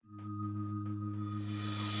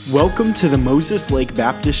Welcome to the Moses Lake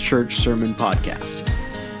Baptist Church Sermon Podcast.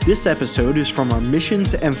 This episode is from our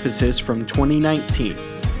Missions Emphasis from 2019.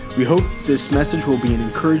 We hope this message will be an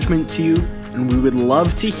encouragement to you, and we would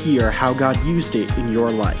love to hear how God used it in your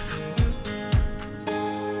life.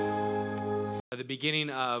 The beginning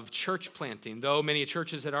of church planting. Though many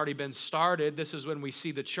churches had already been started, this is when we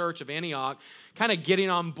see the church of Antioch kind of getting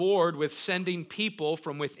on board with sending people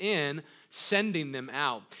from within, sending them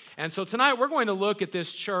out. And so tonight we're going to look at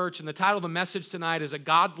this church, and the title of the message tonight is A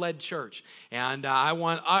God-Led Church. And I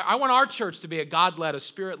want our church to be a God-led, a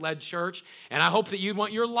Spirit-led church, and I hope that you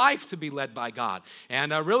want your life to be led by God.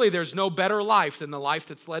 And really there's no better life than the life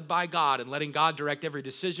that's led by God and letting God direct every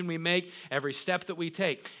decision we make, every step that we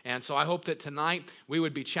take. And so I hope that tonight we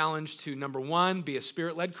would be challenged to, number one, be a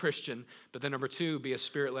Spirit-led Christian, but then number two, be a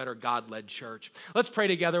Spirit-led or God-led church. Let's pray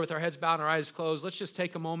together with our heads bowed and our eyes closed. Let's just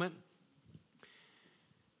take a moment.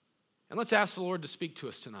 And let's ask the Lord to speak to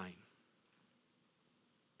us tonight.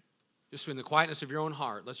 Just in the quietness of your own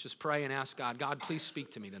heart, let's just pray and ask God, God, please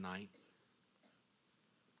speak to me tonight.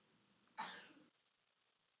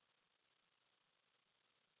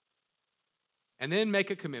 And then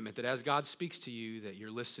make a commitment that as God speaks to you, that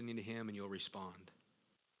you're listening to Him and you'll respond.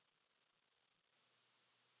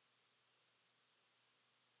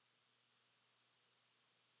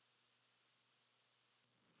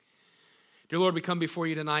 Dear Lord, we come before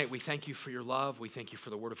you tonight. We thank you for your love. We thank you for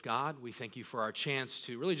the Word of God. We thank you for our chance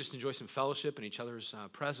to really just enjoy some fellowship in each other's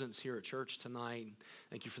presence here at church tonight.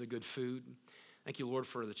 Thank you for the good food. Thank you, Lord,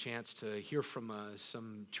 for the chance to hear from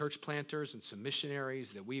some church planters and some missionaries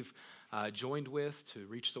that we've joined with to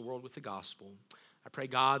reach the world with the gospel. I pray,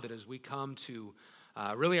 God, that as we come to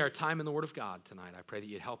really our time in the Word of God tonight, I pray that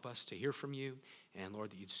you'd help us to hear from you, and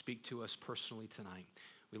Lord, that you'd speak to us personally tonight.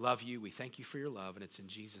 We love you. We thank you for your love, and it's in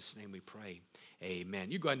Jesus' name we pray.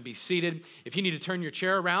 Amen. You go ahead and be seated. If you need to turn your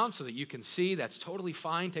chair around so that you can see, that's totally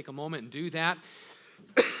fine. Take a moment and do that.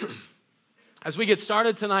 As we get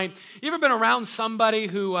started tonight, you ever been around somebody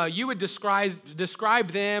who you would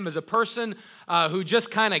describe them as a person who just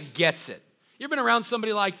kind of gets it? You ever been around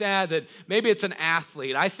somebody like that maybe it's an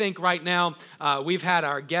athlete? I think right now we've had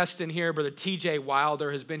our guest in here, Brother T.J.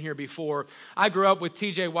 Wilder has been here before. I grew up with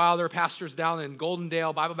T.J. Wilder, pastors down in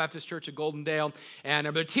Goldendale, Bible Baptist Church of Goldendale. And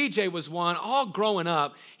Brother T.J. was one, all growing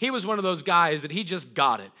up, he was one of those guys that he just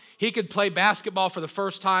got it. He could play basketball for the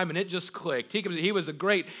first time and it just clicked. He was a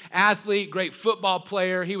great athlete, great football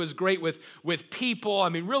player. He was great with people. I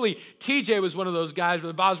mean, really, T.J. was one of those guys,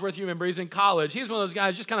 Brother Bosworth, you remember, he's in college. He was one of those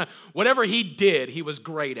guys, just kind of whatever he did, he was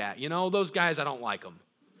great at. You know, those guys, I don't like them.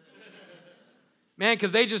 Man,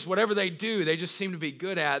 because whatever they do, they just seem to be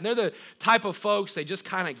good at. And they're the type of folks, they just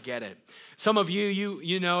kind of get it. Some of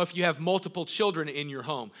you know, if you have multiple children in your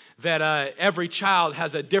home, that every child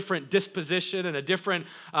has a different disposition and a different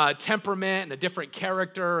temperament and a different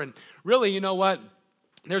character. And really, you know what?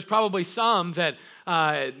 There's probably some that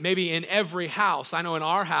maybe in every house, I know in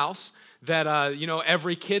our house, that,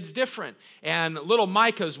 every kid's different. And little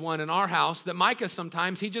Micah's one in our house, that Micah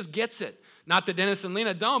sometimes, he just gets it. Not that Dennis and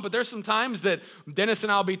Lena don't, but there's some times that Dennis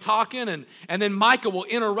and I'll be talking, and then Micah will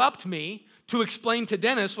interrupt me to explain to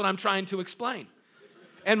Dennis what I'm trying to explain.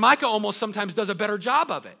 And Micah almost sometimes does a better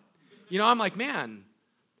job of it. You know, I'm like, man,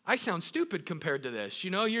 I sound stupid compared to this. You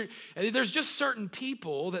know, there's just certain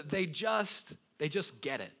people that they just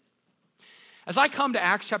get it. As I come to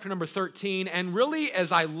Acts chapter number 13, and really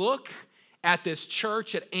as I look at this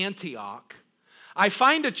church at Antioch, I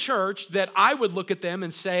find a church that I would look at them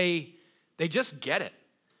and say, they just get it.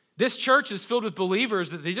 This church is filled with believers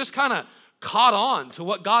that they just kind of caught on to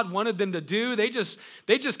what God wanted them to do. They just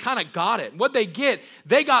kind of got it. What they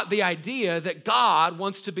got the idea that God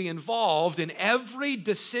wants to be involved in every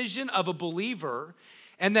decision of a believer,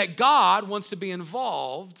 and that God wants to be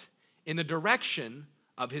involved in the direction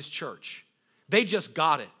of His church. They just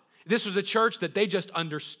got it. This was a church that they just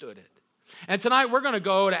understood it. And tonight we're going to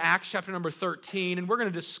go to Acts chapter number 13, and we're going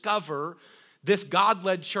to discover this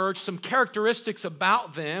God-led church, some characteristics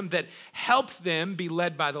about them that helped them be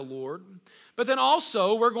led by the Lord. But then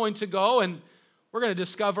also we're going to go and we're going to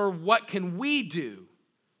discover what can we do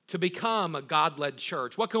to become a God-led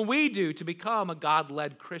church? What can we do to become a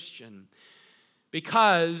God-led Christian?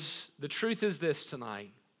 Because the truth is this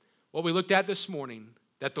tonight, what we looked at this morning,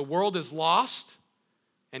 that the world is lost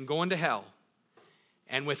and going to hell.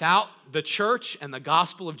 And without the church and the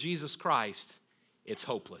gospel of Jesus Christ, it's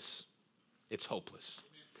hopeless. It's hopeless.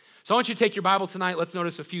 So I want you to take your Bible tonight. Let's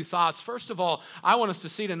notice a few thoughts. First of all, I want us to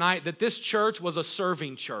see tonight that this church was a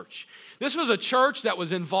serving church. This was a church that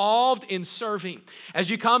was involved in serving.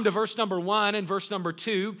 As you come to verse number 1 and verse number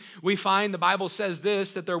 2, we find the Bible says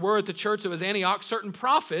this, that there were at the church that was Antioch certain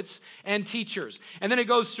prophets and teachers. And then it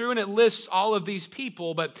goes through and it lists all of these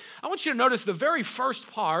people. But I want you to notice the very first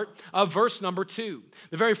part of verse number 2.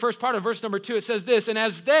 The very first part of verse number 2, it says this, and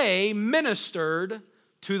as they ministered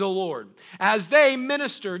to the Lord. As they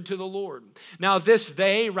ministered to the Lord. Now this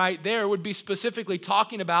they right there would be specifically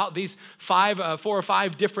talking about these 4 or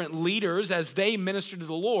 5 different leaders as they ministered to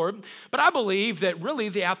the Lord. But I believe that really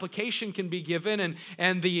the application can be given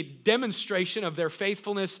and the demonstration of their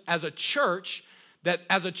faithfulness as a church, that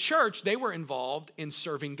as a church, they were involved in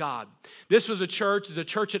serving God. This was a church, the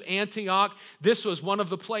church at Antioch. This was one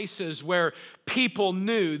of the places where people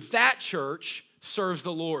knew that church serves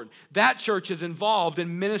the Lord. That church is involved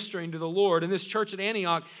in ministering to the Lord. And this church at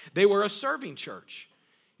Antioch, they were a serving church.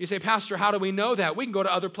 You say, Pastor, how do we know that? We can go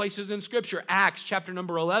to other places in Scripture. Acts chapter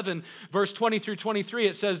number 11, verse 20 through 23,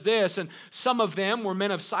 it says this, and some of them were men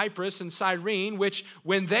of Cyprus and Cyrene, which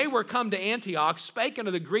when they were come to Antioch, spake unto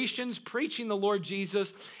the Grecians, preaching the Lord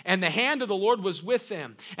Jesus, and the hand of the Lord was with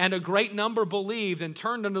them. And a great number believed and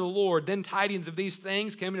turned unto the Lord. Then tidings of these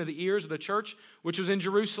things came into the ears of the church, which was in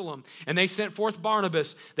Jerusalem. And they sent forth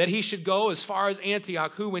Barnabas, that he should go as far as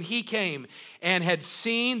Antioch, who when he came and had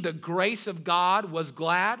seen the grace of God was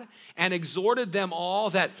glad, and exhorted them all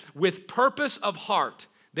that with purpose of heart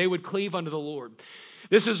they would cleave unto the Lord.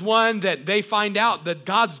 This is one that they find out that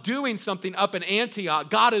God's doing something up in Antioch.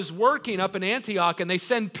 God is working up in Antioch, and they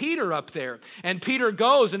send Peter up there. And Peter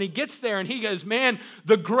goes, and he gets there, and he goes, man,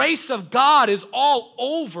 the grace of God is all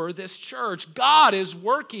over this church. God is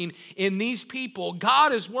working in these people.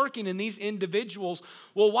 God is working in these individuals.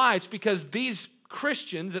 Well, why? It's because these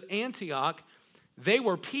Christians at Antioch, they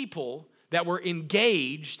were people that were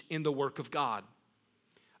engaged in the work of God.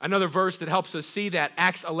 Another verse that helps us see that,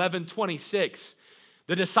 Acts 11:26.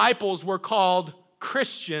 The disciples were called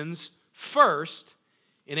Christians first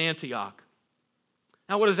in Antioch.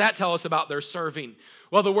 Now, what does that tell us about their serving?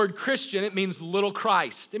 Well, the word Christian, it means little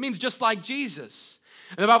Christ. It means just like Jesus.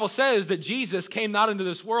 And the Bible says that Jesus came not into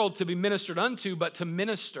this world to be ministered unto, but to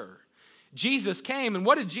minister. Jesus came, and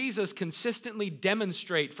what did Jesus consistently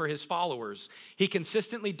demonstrate for his followers? He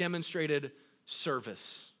consistently demonstrated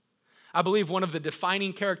service. I believe one of the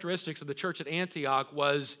defining characteristics of the church at Antioch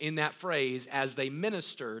was in that phrase, as they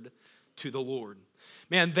ministered to the Lord.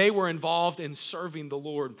 Man, they were involved in serving the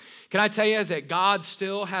Lord. Can I tell you that God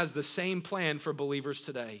still has the same plan for believers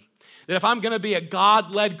today? That if I'm going to be a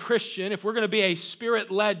God-led Christian, if we're going to be a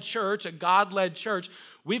Spirit-led church, a God-led church,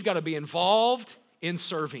 we've got to be involved in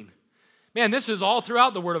serving. Man, this is all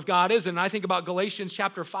throughout the Word of God, isn't it? And I think about Galatians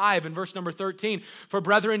chapter 5 and verse number 13. For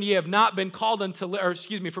brethren, ye have not been called unto,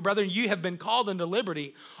 for brethren, you have been called unto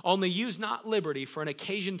liberty, only use not liberty for an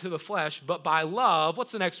occasion to the flesh, but by love,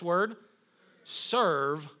 what's the next word?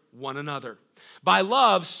 Serve one another. By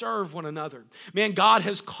love, serve one another. Man, God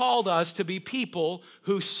has called us to be people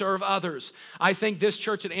who serve others. I think this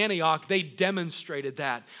church at Antioch, they demonstrated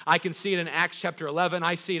that. I can see it in Acts chapter 11.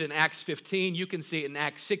 I see it in Acts 15. You can see it in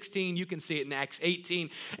Acts 16. You can see it in Acts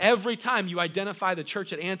 18. Every time you identify the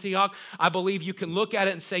church at Antioch, I believe you can look at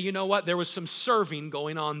it and say, you know what? There was some serving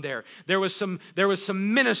going on there. There was some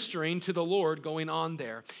ministering to the Lord going on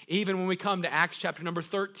there. Even when we come to Acts chapter number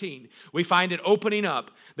 13, we find it opening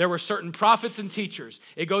up. There were certain prophets and teachers.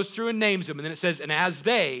 It goes through and names them, and then it says, and as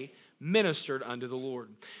they ministered unto the Lord.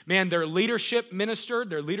 Man, their leadership ministered,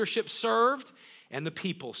 their leadership served, and the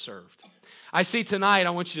people served. I see tonight, I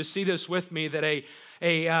want you to see this with me, that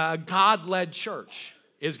a God-led church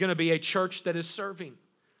is going to be a church that is serving,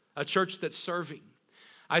 a church that's serving.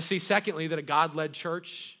 I see, secondly, that a God-led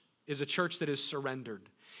church is a church that is surrendered.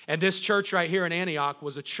 And this church right here in Antioch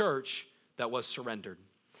was a church that was surrendered.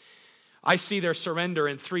 I see their surrender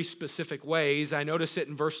in 3 specific ways. I notice it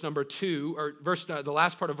in verse number 2, or the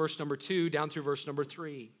last part of verse number 2 down through verse number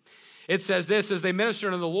 3. It says this, as they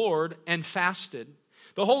ministered unto the Lord and fasted,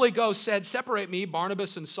 the Holy Ghost said, separate me,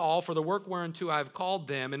 Barnabas and Saul, for the work whereunto I have called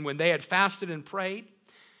them. And when they had fasted and prayed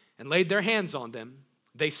and laid their hands on them,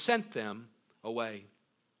 they sent them away.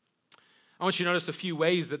 I want you to notice a few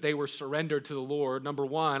ways that they were surrendered to the Lord. Number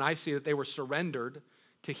 1, I see that they were surrendered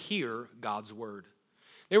to hear God's word.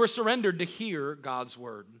 They were surrendered to hear God's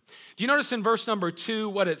word. Do you notice in verse number 2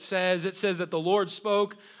 what it says? It says that the Lord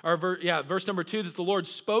spoke, verse number 2, that the Lord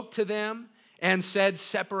spoke to them and said,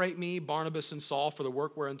 separate me, Barnabas and Saul, for the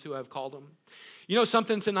work whereunto I have called them. You know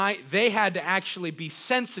something tonight? They had to actually be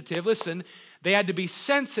sensitive. Listen, they had to be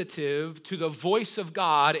sensitive to the voice of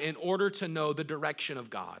God in order to know the direction of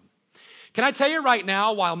God. Can I tell you right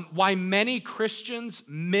now why many Christians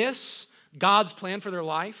miss God's plan for their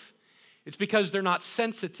life? It's because they're not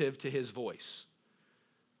sensitive to His voice.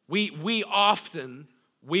 We often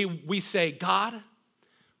say, God,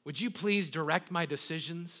 would you please direct my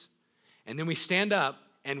decisions? And then we stand up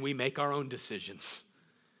and we make our own decisions.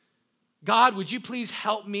 God, would you please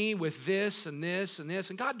help me with this and this and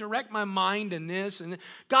this? And God, direct my mind in this. And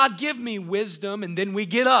God, give me wisdom. And then we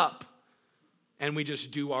get up and we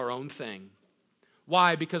just do our own thing.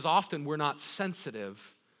 Why? Because often we're not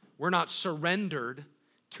sensitive. We're not surrendered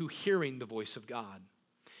to hearing the voice of God.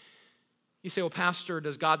 You say, well, Pastor,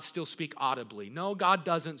 does God still speak audibly? No, God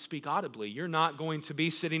doesn't speak audibly. You're not going to be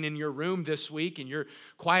sitting in your room this week in your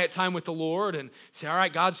quiet time with the Lord and say, all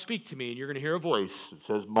right, God, speak to me. And you're going to hear a voice that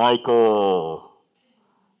says, Michael,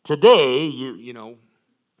 today, you know,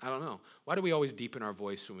 I don't know. Why do we always deepen our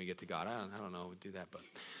voice when we get to God? I don't know, we do that. But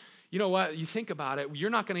you know what? You think about it, you're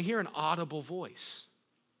not going to hear an audible voice.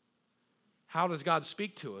 How does God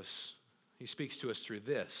speak to us? He speaks to us through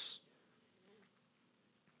this.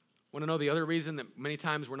 Want to know the other reason that many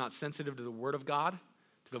times we're not sensitive to the Word of God,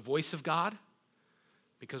 to the voice of God?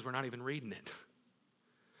 Because we're not even reading it.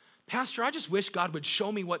 Pastor, I just wish God would show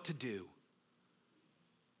me what to do.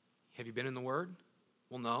 Have you been in the Word?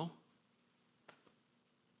 Well, no.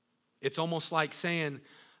 It's almost like saying,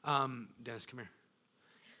 Dennis, come here.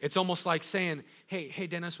 It's almost like saying, hey,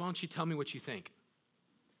 Dennis, why don't you tell me what you think?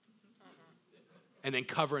 And then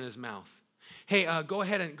covering his mouth. Hey, go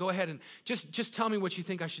ahead and just tell me what you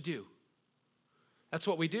think I should do. That's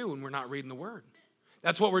what we do when we're not reading the Word.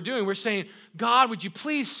 That's what we're doing. We're saying, God, would you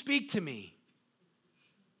please speak to me?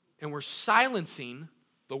 And we're silencing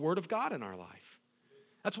the Word of God in our life.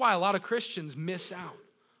 That's why a lot of Christians miss out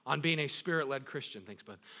on being a Spirit-led Christian. Thanks,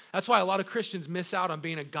 bud. That's why a lot of Christians miss out on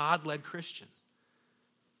being a God-led Christian.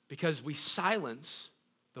 Because we silence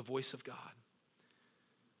the voice of God.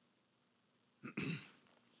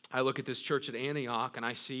 I look at this church at Antioch and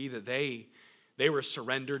I see that they were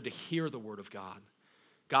surrendered to hear the Word of God.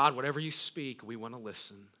 God, whatever you speak, we want to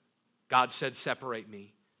listen. God said, separate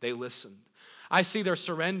me. They listened. I see their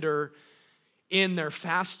surrender in their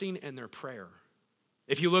fasting and their prayer.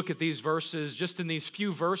 If you look at these verses, just in these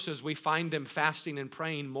few verses, we find them fasting and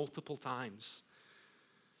praying multiple times.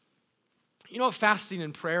 You know what fasting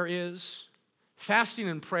and prayer is? Fasting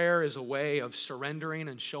and prayer is a way of surrendering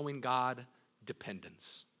and showing God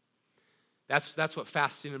dependence. That's what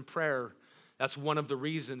fasting and prayer, that's one of the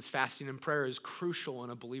reasons fasting and prayer is crucial in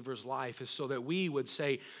a believer's life, is so that we would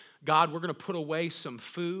say, God, we're going to put away some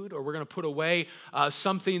food, or we're going to put away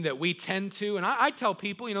something that we tend to. And I tell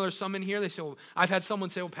people, you know, there's some in here, they say, well, I've had someone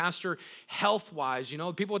say, well, Pastor, health-wise, you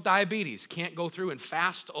know, people with diabetes can't go through and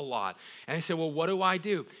fast a lot. And I say, well, what do I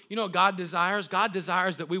do? You know what God desires? God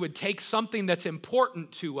desires that we would take something that's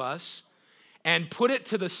important to us and put it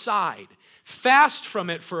to the side. Fast from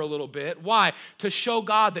it for a little bit. Why? To show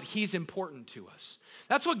God that He's important to us.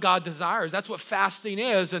 That's what God desires. That's what fasting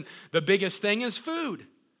is. And the biggest thing is food.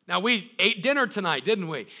 Now, we ate dinner tonight, didn't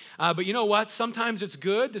we? But you know what? Sometimes it's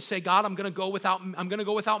good to say, God, I'm going to go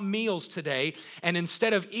without meals today. And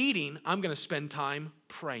instead of eating, I'm going to spend time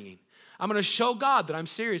praying. I'm going to show God that I'm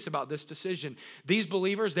serious about this decision. These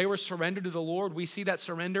believers, they were surrendered to the Lord. We see that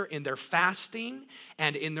surrender in their fasting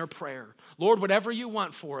and in their prayer. Lord, whatever you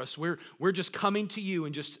want for us, we're just coming to you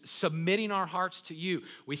and just submitting our hearts to you.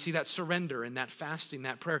 We see that surrender in that fasting,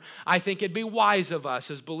 that prayer. I think it'd be wise of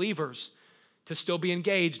us as believers to still be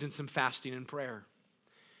engaged in some fasting and prayer.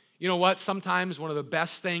 You know what? Sometimes one of the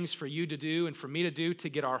best things for you to do and for me to do to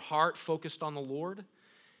get our heart focused on the Lord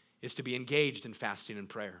is to be engaged in fasting and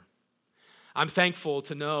prayer. I'm thankful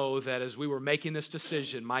to know that as we were making this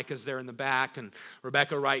decision, Micah's there in the back and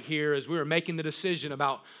Rebecca right here, as we were making the decision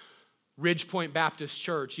about Ridge Point Baptist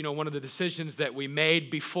Church, you know, one of the decisions that we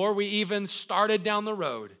made before we even started down the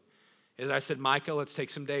road is I said, Micah, let's take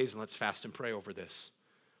some days and let's fast and pray over this.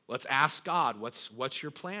 Let's ask God, what's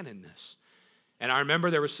your plan in this? And I remember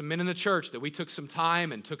there were some men in the church that we took some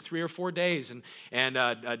time and took 3 or 4 days and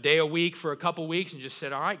a day a week for a couple weeks and just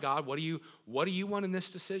said, all right, God, what do you want in this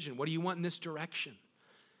decision? What do you want in this direction?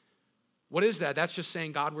 What is that? That's just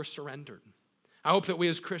saying, God, we're surrendered. I hope that we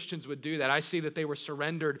as Christians would do that. I see that they were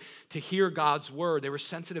surrendered to hear God's word. They were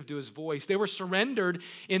sensitive to His voice. They were surrendered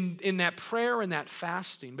in that prayer and that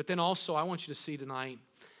fasting. But then also, I want you to see tonight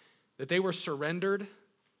that they were surrendered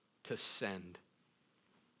to send.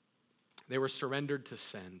 They were surrendered to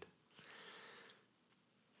send.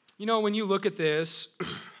 You know, when you look at this,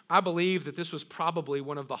 I believe that this was probably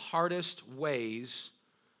one of the hardest ways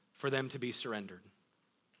for them to be surrendered.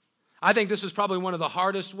 I think this was probably one of the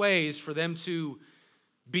hardest ways for them to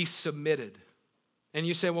be submitted. And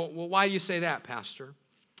you say, well, why do you say that, Pastor?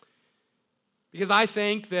 Because I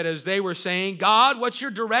think that as they were saying, God, what's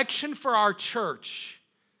your direction for our church?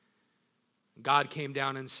 God came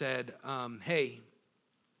down and said, hey,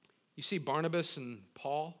 you see Barnabas and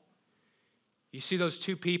Paul? You see those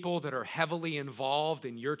two people that are heavily involved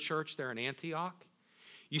in your church there in Antioch?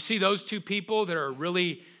 You see those two people that are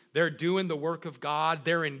they're doing the work of God.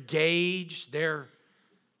 They're engaged. They're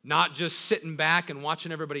not just sitting back and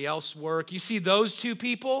watching everybody else work. You see those two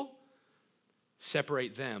people?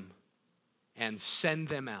 Separate them and send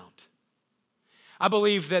them out. I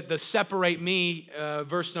believe that the separate me,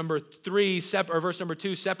 verse number 2,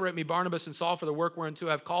 separate me, Barnabas and Saul, for the work whereunto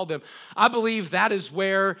I've called them. I believe that is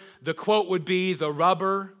where the quote would be, the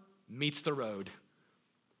rubber meets the road.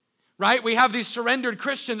 Right? We have these surrendered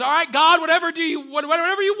Christians. All right, God, whatever you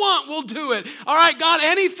want, we'll do it. All right, God,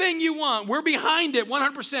 anything you want, we're behind it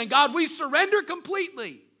 100%. God, we surrender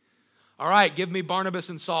completely. All right, give me Barnabas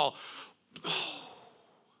and Saul.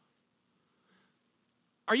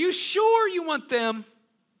 Are you sure you want them?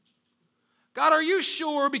 God, are you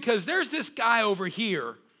sure? Because there's this guy over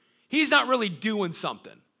here. He's not really doing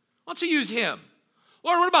something. Why don't you use him?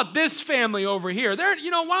 Lord, what about this family over here? Why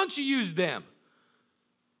don't you use them?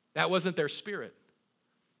 That wasn't their spirit.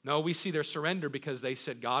 No, we see their surrender because they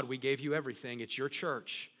said, God, we gave you everything. It's your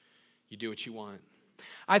church. You do what you want.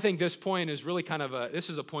 I think this point is really this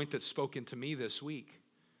is a point that's spoken to me this week.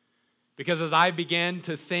 Because as I began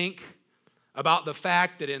to think about the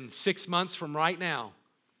fact that in 6 months from right now,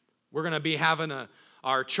 we're going to be having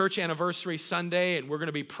our church anniversary Sunday, and we're going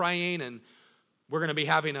to be praying, and we're going to be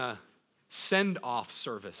having a send-off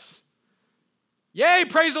service. Yay,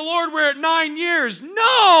 praise the Lord, we're at 9 years.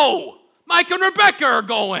 No! Mike and Rebecca are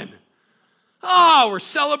going. Oh, we're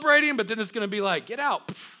celebrating, but then it's going to be like, get out.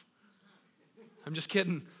 Pff. I'm just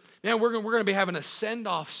kidding. Man, we're going to be having a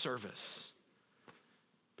send-off service.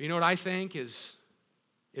 But you know what I think is,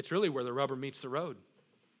 it's really where the rubber meets the road.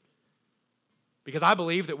 Because I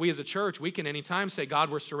believe that we as a church, we can anytime say, God,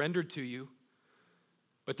 we're surrendered to you.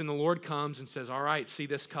 But then the Lord comes and says, all right, see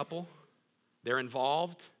this couple? They're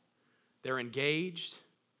involved. They're engaged.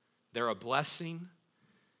 They're a blessing.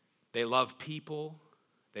 They love people.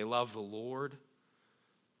 They love the Lord.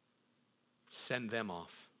 Send them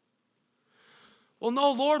off. Well,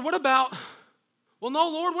 no, Lord, what about?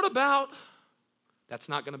 That's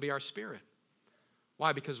not going to be our spirit.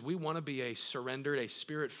 Why? Because we want to be a surrendered, a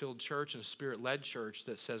spirit-filled church and a spirit-led church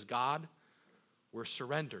that says, God, we're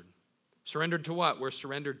surrendered. Surrendered to what? We're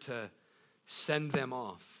surrendered to send them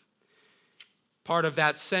off. Part of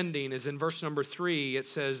that sending is in verse number 3. It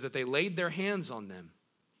says that they laid their hands on them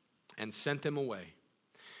and sent them away.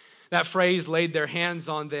 That phrase, laid their hands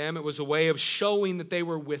on them, it was a way of showing that they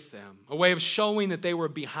were with them, a way of showing that they were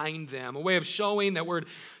behind them, a way of showing that we're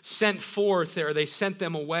sent forth or they sent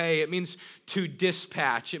them away. It means to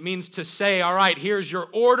dispatch. It means to say, all right, here's your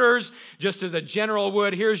orders, just as a general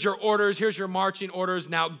would. Here's your orders. Here's your marching orders.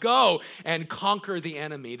 Now go and conquer the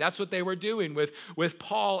enemy. That's what they were doing with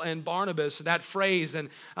Paul and Barnabas, that phrase. And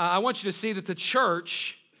I want you to see that the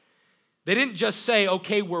church, they didn't just say,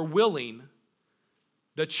 okay, we're willing.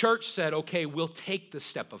 The church said, okay, we'll take the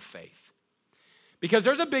step of faith. Because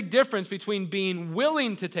there's a big difference between being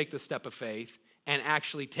willing to take the step of faith and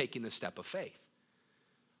actually taking the step of faith.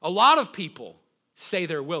 A lot of people say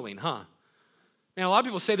they're willing, huh? Man, a lot of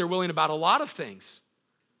people say they're willing about a lot of things,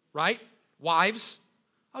 right? Wives,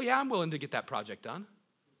 oh yeah, I'm willing to get that project done.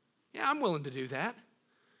 Yeah, I'm willing to do that.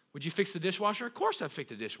 Would you fix the dishwasher? Of course I'd fix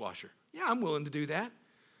the dishwasher. Yeah, I'm willing to do that.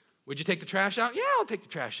 Would you take the trash out? Yeah, I'll take the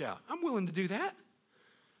trash out. I'm willing to do that.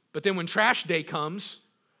 But then when trash day comes,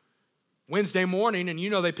 Wednesday morning, and you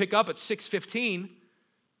know they pick up at 6:15,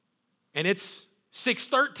 and it's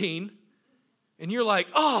 6:13, and you're like,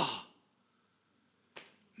 oh,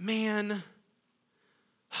 man.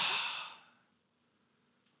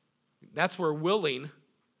 That's where willing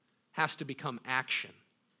has to become action,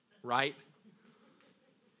 right?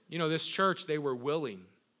 You know, this church, they were willing.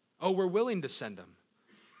 Oh, we're willing to send them.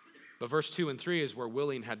 But verse 2 and 3 is where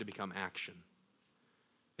willing had to become action.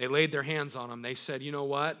 They laid their hands on them. They said, you know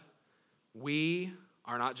what? We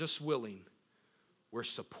are not just willing. We're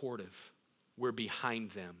supportive. We're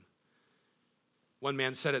behind them. One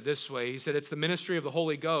man said it this way. He said, it's the ministry of the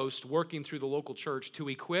Holy Ghost working through the local church to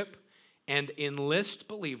equip and enlist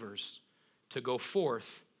believers to go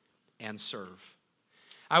forth and serve.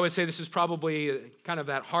 I would say this is probably kind of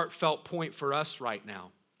that heartfelt point for us right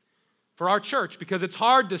now. For our church, because it's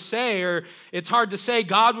hard to say,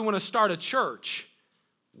 God, we want to start a church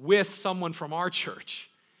with someone from our church.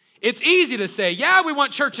 It's easy to say, yeah, we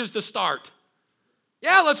want churches to start.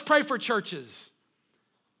 Yeah, let's pray for churches.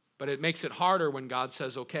 But it makes it harder when God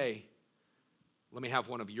says, okay, let me have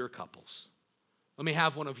one of your couples. Let me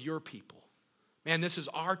have one of your people. Man, this is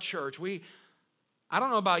our church. I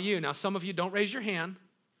don't know about you. Now, some of you don't raise your hand.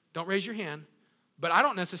 Don't raise your hand. But I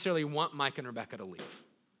don't necessarily want Mike and Rebecca to leave.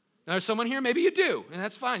 Now, there's someone here, maybe you do, and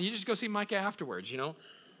that's fine. You just go see Micah afterwards,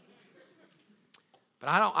 But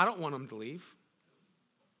I don't want them to leave.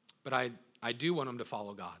 But I do want them to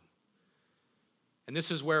follow God. And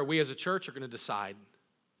this is where we as a church are going to decide.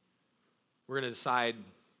 We're going to decide,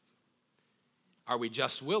 are we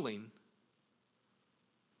just willing,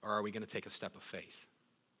 or are we going to take a step of faith?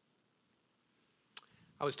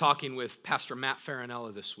 I was talking with Pastor Matt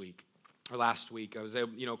Farinella last week. I was,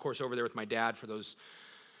 of course, over there with my dad for those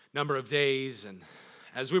number of days, and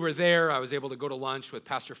as we were there, I was able to go to lunch with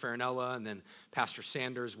Pastor Farinella and then Pastor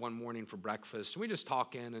Sanders one morning for breakfast. And we just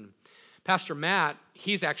talking, and Pastor Matt,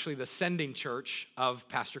 he's actually the sending church of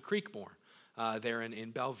Pastor Creekmore there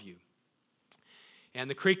in Bellevue. And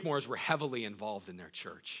the Creekmores were heavily involved in their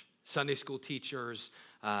church. Sunday school teachers,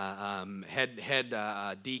 head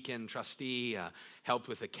deacon, trustee, helped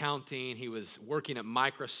with accounting. He was working at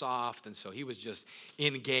Microsoft, and so he was just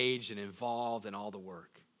engaged and involved in all the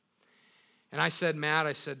work. And I said, Matt,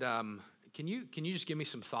 can you just give me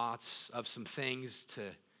some thoughts of some things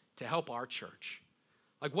to help our church?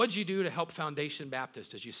 Like, what'd you do to help Foundation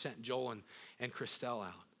Baptist as you sent Joel and Christelle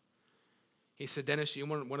out? He said, Dennis,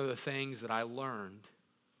 one of the things that I learned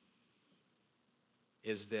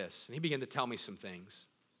is this. And he began to tell me some things.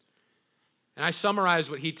 And I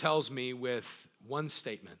summarized what he tells me with one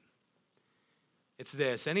statement. It's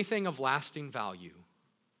this: anything of lasting value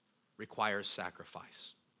requires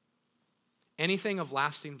sacrifice. Anything of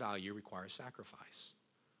lasting value requires sacrifice.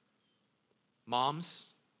 Moms,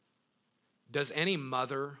 does any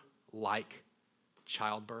mother like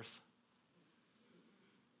childbirth?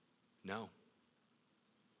 No.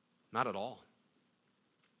 Not at all.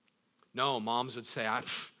 No, moms would say, I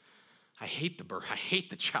hate the birth. I hate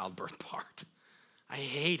the childbirth part. I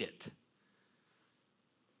hate it.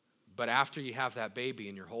 But after you have that baby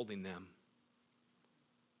and you're holding them,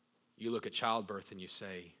 you look at childbirth and you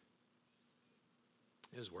say,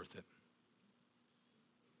 it was worth it.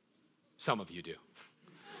 Some of you do.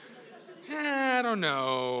 I don't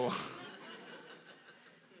know.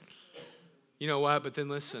 You know what? But then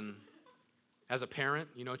listen, as a parent,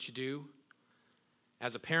 you know what you do?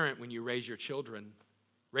 As a parent, when you raise your children,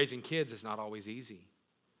 raising kids is not always easy.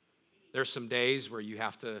 There's some days where you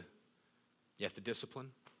have to discipline.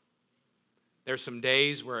 There's some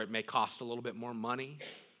days where it may cost a little bit more money.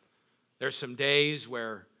 There's some days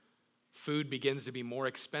where food begins to be more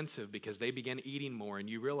expensive because they begin eating more, and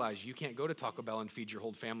you realize you can't go to Taco Bell and feed your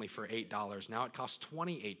whole family for $8. Now it costs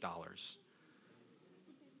 $28.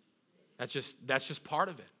 That's just part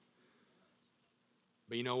of it.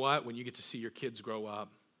 But you know what? When you get to see your kids grow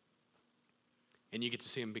up and you get to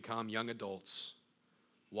see them become young adults,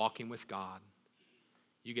 walking with God,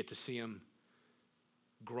 you get to see them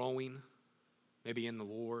growing, maybe in the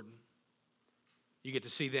Lord. You get to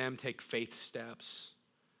see them take faith steps.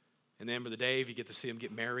 And then, Brother Dave, you get to see them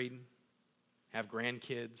get married, have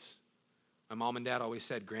grandkids. My mom and dad always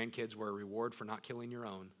said grandkids were a reward for not killing your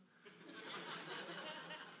own.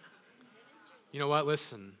 You know what?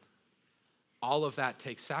 Listen, all of that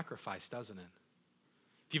takes sacrifice, doesn't it?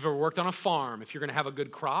 If you've ever worked on a farm, if you're going to have a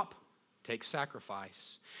good crop, it takes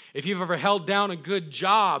sacrifice. If you've ever held down a good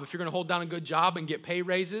job, if you're going to hold down a good job and get pay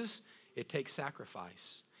raises, it takes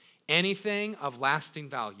sacrifice. Anything of lasting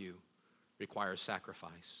value requires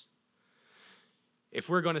sacrifice. If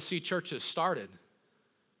we're going to see churches started,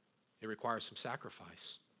 it requires some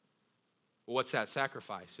sacrifice. Well, what's that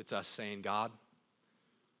sacrifice? It's us saying, God,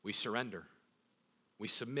 we surrender, we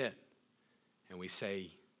submit, and we say,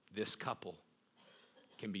 this couple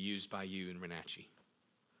can be used by you in Wenatchee.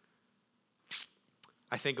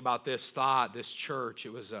 I think about this thought, this church,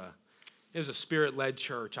 it was a spirit-led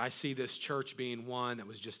church. I see this church being one that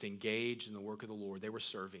was just engaged in the work of the Lord. They were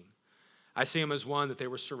serving. I see them as one that they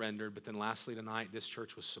were surrendered, but then lastly tonight, this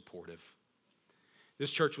church was supportive. This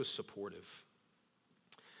church was supportive.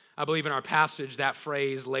 I believe in our passage, that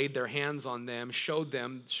phrase, laid their hands on them, shows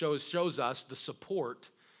us the support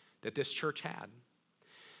that this church had.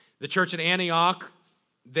 The church at Antioch,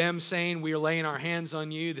 them saying, we are laying our hands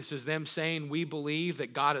on you. This is them saying, we believe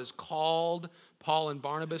that God has called Paul and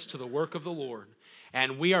Barnabas to the work of the Lord,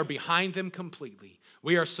 and we are behind them completely.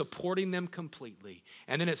 We are supporting them completely.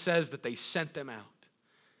 And then it says that they sent them out.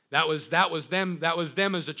 That was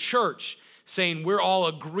them as a church saying, we're all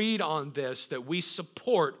agreed on this, that we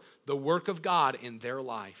support the work of God in their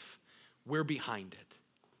life. We're behind it.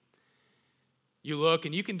 You look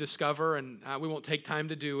and you can discover, and we won't take time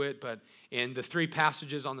to do it, but in the three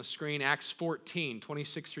passages on the screen, Acts 14,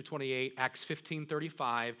 26 through 28, Acts 15,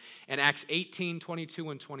 35, and Acts 18, 22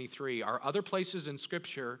 and 23 are other places in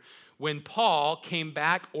Scripture when Paul came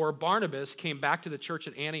back, or Barnabas came back to the church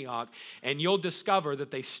at Antioch, and you'll discover that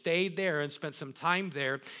they stayed there and spent some time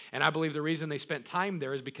there, and I believe the reason they spent time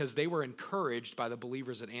there is because they were encouraged by the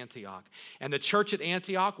believers at Antioch. And the church at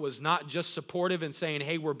Antioch was not just supportive in saying,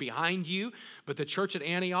 hey, we're behind you, but the church at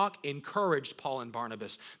Antioch encouraged Paul and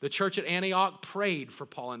Barnabas. The church at Antioch prayed for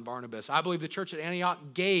Paul and Barnabas. I believe the church at Antioch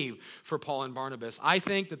gave for Paul and Barnabas. I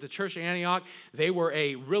think that the church at Antioch, they were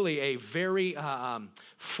really a very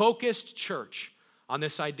focused church on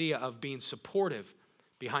this idea of being supportive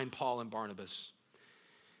behind Paul and Barnabas.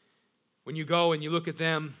 When you go and you look at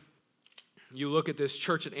them, you look at this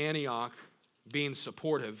church at Antioch being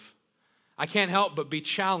supportive, I can't help but be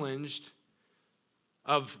challenged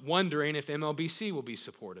of wondering if MLBC will be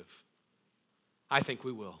supportive. I think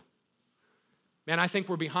we will. Man, I think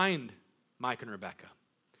we're behind Mike and Rebecca.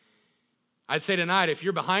 I'd say tonight, if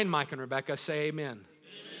you're behind Mike and Rebecca, say amen. Amen.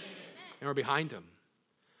 And we're behind them.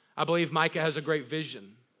 I believe Micah has a great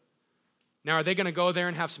vision. Now, are they going to go there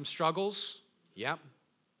and have some struggles? Yep.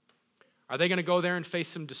 Are they going to go there and face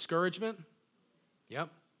some discouragement? Yep.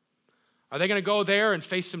 Are they going to go there and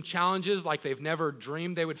face some challenges like they've never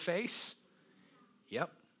dreamed they would face?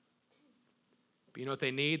 Yep. But you know what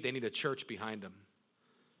they need? They need a church behind them.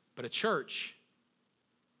 But a church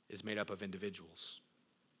is made up of individuals.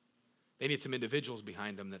 They need some individuals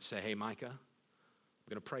behind them that say, hey, Micah, I'm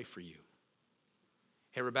going to pray for you.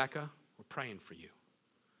 Hey, Rebecca, we're praying for you.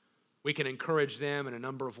 We can encourage them in a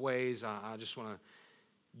number of ways. I just want to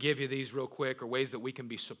give you these real quick, or ways that we can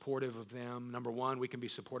be supportive of them. Number one, we can be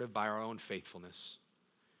supportive by our own faithfulness.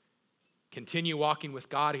 Continue walking with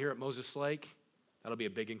God here at Moses Lake. That'll be a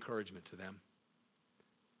big encouragement to them.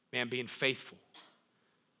 Man, being faithful.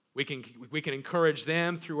 We can encourage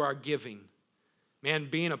them through our giving. Man,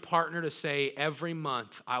 being a partner to say every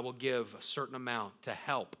month I will give a certain amount to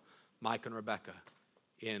help Mike and Rebecca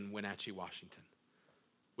in Wenatchee, Washington.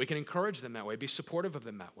 We can encourage them that way, be supportive of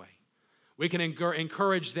them that way. We can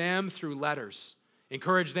encourage them through letters,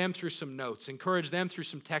 encourage them through some notes, encourage them through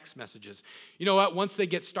some text messages. You know what? Once they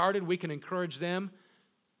get started, we can encourage them.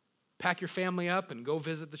 Pack your family up and go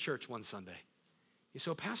visit the church one Sunday. You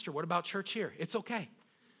say, well, Pastor, what about church here? It's okay.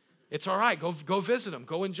 It's all right. Go visit them.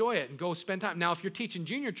 Go enjoy it and go spend time. Now, if you're teaching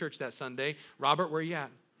junior church that Sunday, Robert, where are you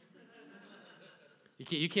at?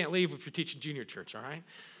 You can't leave if you're teaching junior church, all right?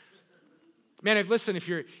 Man,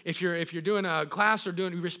 if you're doing a class or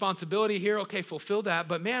doing responsibility here, okay, fulfill that.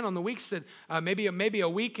 But man, on the weeks that maybe a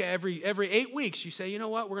week every 8 weeks, you say, you know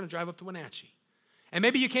what, we're going to drive up to Wenatchee. And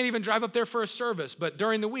maybe you can't even drive up there for a service, but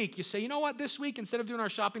during the week, you say, you know what, this week, instead of doing our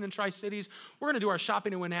shopping in Tri-Cities, we're going to do our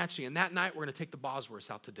shopping in Wenatchee, and that night, we're going to take the Bosworths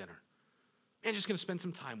out to dinner. And just going to spend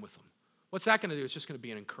some time with them. What's that going to do? It's just going to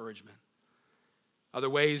be an encouragement. Other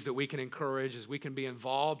ways that we can encourage is we can be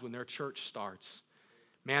involved when their church starts.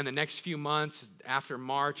 Man, the next few months after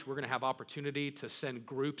March, we're going to have opportunity to send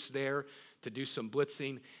groups there to do some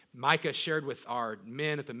blitzing. Micah shared with our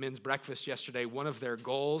men at the men's breakfast yesterday, one of their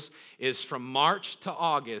goals is from March to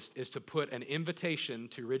August is to put an invitation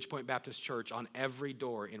to Ridgepoint Baptist Church on every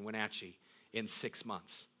door in Wenatchee in 6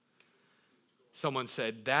 months. Someone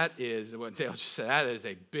said, that is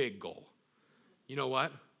a big goal. You know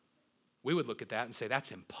what? We would look at that and say,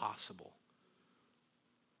 that's impossible.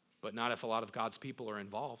 But not if a lot of God's people are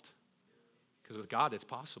involved. Because with God, it's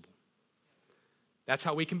possible. That's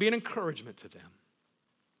how we can be an encouragement to them.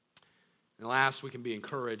 And last, we can be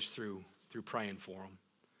encouraged through praying for them.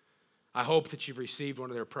 I hope that you've received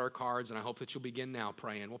one of their prayer cards, and I hope that you'll begin now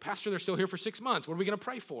praying. Well, Pastor, they're still here for 6 months. What are we going to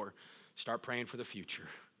pray for? Start praying for the future.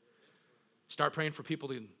 Start praying for people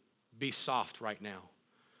to be soft right now.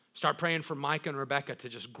 Start praying for Micah and Rebecca to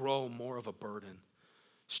just grow more of a burden.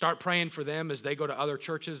 Start praying for them as they go to other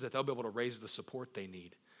churches that they'll be able to raise the support they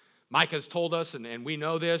need. Micah's told us, and we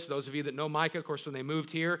know this, those of you that know Micah, of course, when they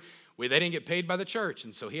moved here, they didn't get paid by the church,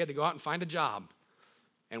 and so he had to go out and find a job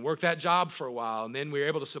and work that job for a while, and then we were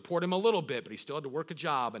able to support him a little bit, but he still had to work a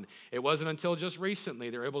job, and it wasn't until just recently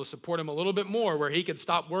they were able to support him a little bit more where he could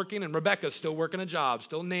stop working, and Rebecca's still working a job,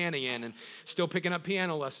 still nannying, and still picking up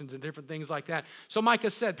piano lessons and different things like that. So Micah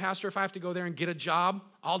said, Pastor, if I have to go there and get a job,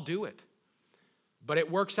 I'll do it. But it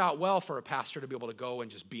works out well for a pastor to be able to go and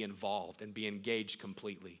just be involved and be engaged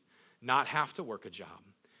completely, not have to work a job.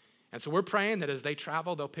 And so we're praying that as they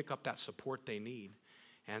travel, they'll pick up that support they need.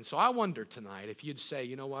 And so I wonder tonight if you'd say,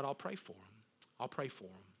 you know what, I'll pray for them. I'll pray for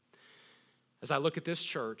them. As I look at this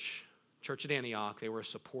church at Antioch, they were a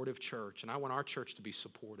supportive church, and I want our church to be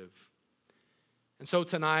supportive. And so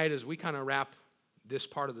tonight, as we kind of wrap this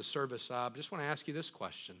part of the service up, I just want to ask you this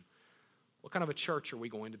question. What kind of a church are we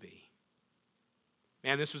going to be?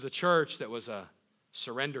 Man, this was a church that was a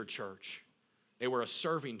surrendered church. They were a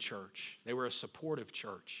serving church. They were a supportive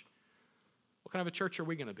church. What kind of a church are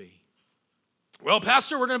we going to be? Well,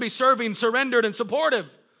 Pastor, we're going to be serving, surrendered, and supportive.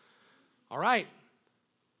 All right.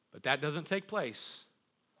 But that doesn't take place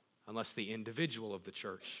unless the individual of the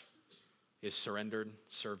church is surrendered,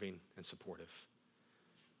 serving, and supportive.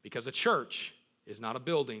 Because a church is not a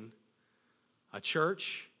building. A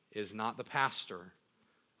church is not the pastor.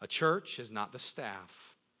 A church is not the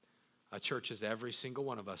staff. A church is every single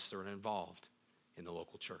one of us that are involved in the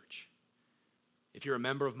local church. If you're a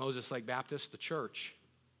member of Moses Lake Baptist, the church,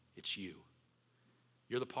 it's you.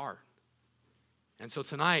 You're the part. And so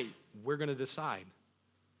tonight, we're going to decide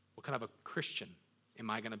what kind of a Christian am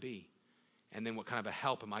I going to be? And then what kind of a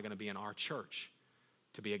help am I going to be in our church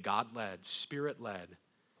to be a God-led, Spirit-led,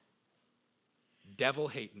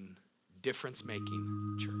 devil-hating,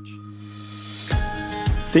 difference-making church.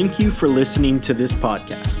 Thank you for listening to this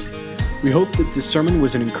podcast. We hope that this sermon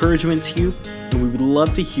was an encouragement to you, and we would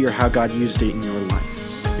love to hear how God used it in your life.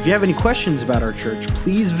 If you have any questions about our church,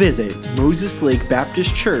 please visit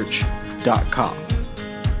moseslakebaptistchurch.com.